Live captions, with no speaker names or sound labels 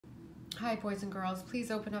Hi, boys and girls.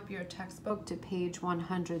 Please open up your textbook to page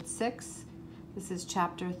 106. This is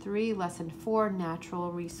Chapter 3, Lesson 4,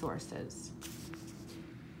 Natural Resources.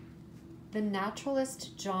 The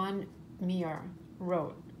naturalist John Muir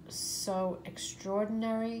wrote, "So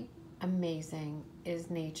extraordinary, amazing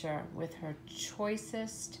is nature with her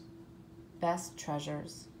choicest, best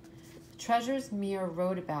treasures." The treasures Muir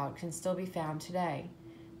wrote about can still be found today.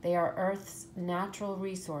 They are Earth's natural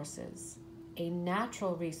resources. A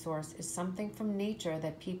natural resource is something from nature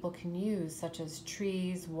that people can use, such as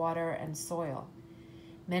trees, water, and soil.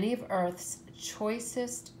 Many of Earth's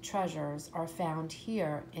choicest treasures are found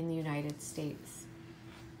here in the United States.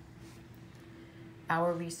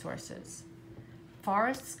 Our resources.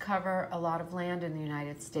 Forests cover a lot of land in the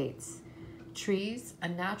United States. Trees, a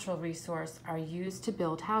natural resource, are used to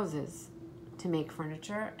build houses, to make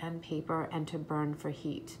furniture and paper, and to burn for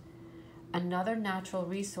heat. Another natural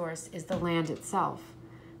resource is the land itself.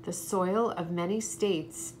 The soil of many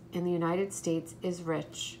states in the United States is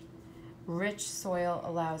rich. Rich soil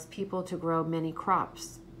allows people to grow many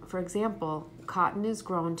crops. For example, cotton is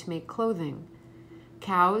grown to make clothing.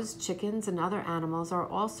 Cows, chickens, and other animals are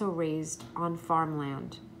also raised on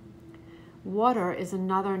farmland. Water is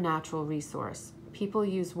another natural resource. People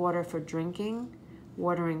use water for drinking,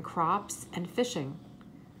 watering crops, and fishing.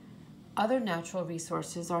 Other natural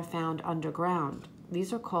resources are found underground.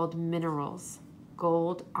 These are called minerals.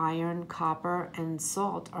 Gold, iron, copper, and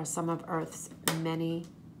salt are some of Earth's many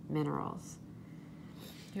minerals.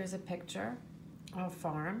 Here's a picture of a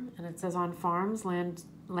farm, and it says on farms,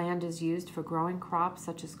 land is used for growing crops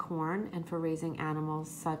such as corn and for raising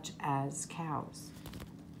animals such as cows.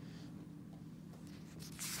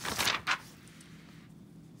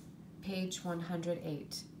 Page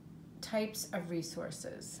 108, types of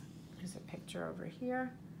resources. There's a picture over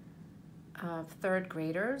here of third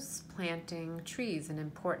graders planting trees, an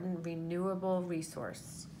important renewable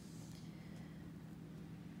resource.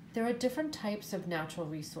 There are different types of natural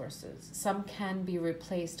resources. Some can be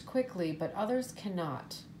replaced quickly, but others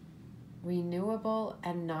cannot. Renewable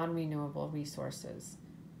and non-renewable resources.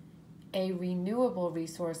 A renewable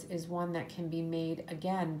resource is one that can be made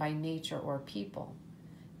again by nature or people.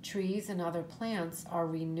 Trees and other plants are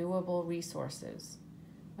renewable resources.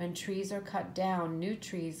 When trees are cut down, new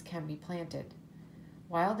trees can be planted.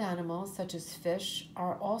 Wild animals, such as fish,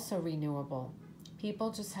 are also renewable. People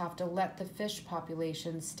just have to let the fish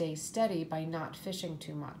population stay steady by not fishing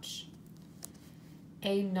too much.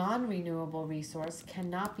 A non-renewable resource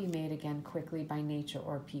cannot be made again quickly by nature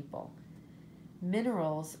or people.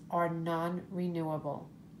 Minerals are non-renewable.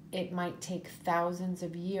 It might take thousands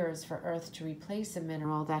of years for Earth to replace a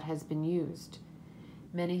mineral that has been used.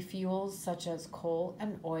 Many fuels, such as coal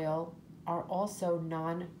and oil, are also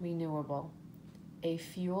non-renewable. A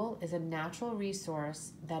fuel is a natural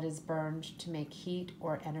resource that is burned to make heat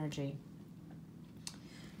or energy.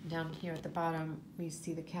 Down here at the bottom, we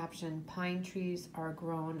see the caption, "Pine trees are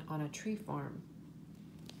grown on a tree farm."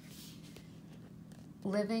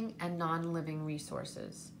 Living and non-living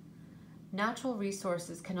resources. Natural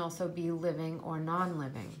resources can also be living or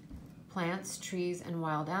non-living. Plants, trees, and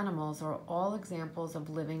wild animals are all examples of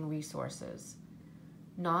living resources.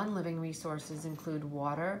 Non-living resources include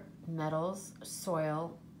water, metals,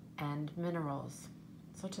 soil, and minerals.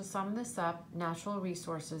 So to sum this up, natural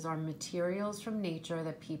resources are materials from nature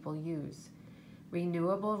that people use.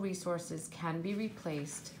 Renewable resources can be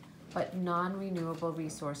replaced, but non-renewable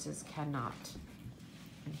resources cannot.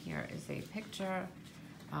 And here is a picture.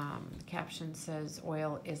 The caption says,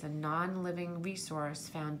 "Oil is a non-living resource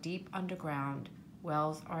found deep underground.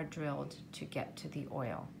 Wells are drilled to get to the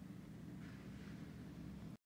oil."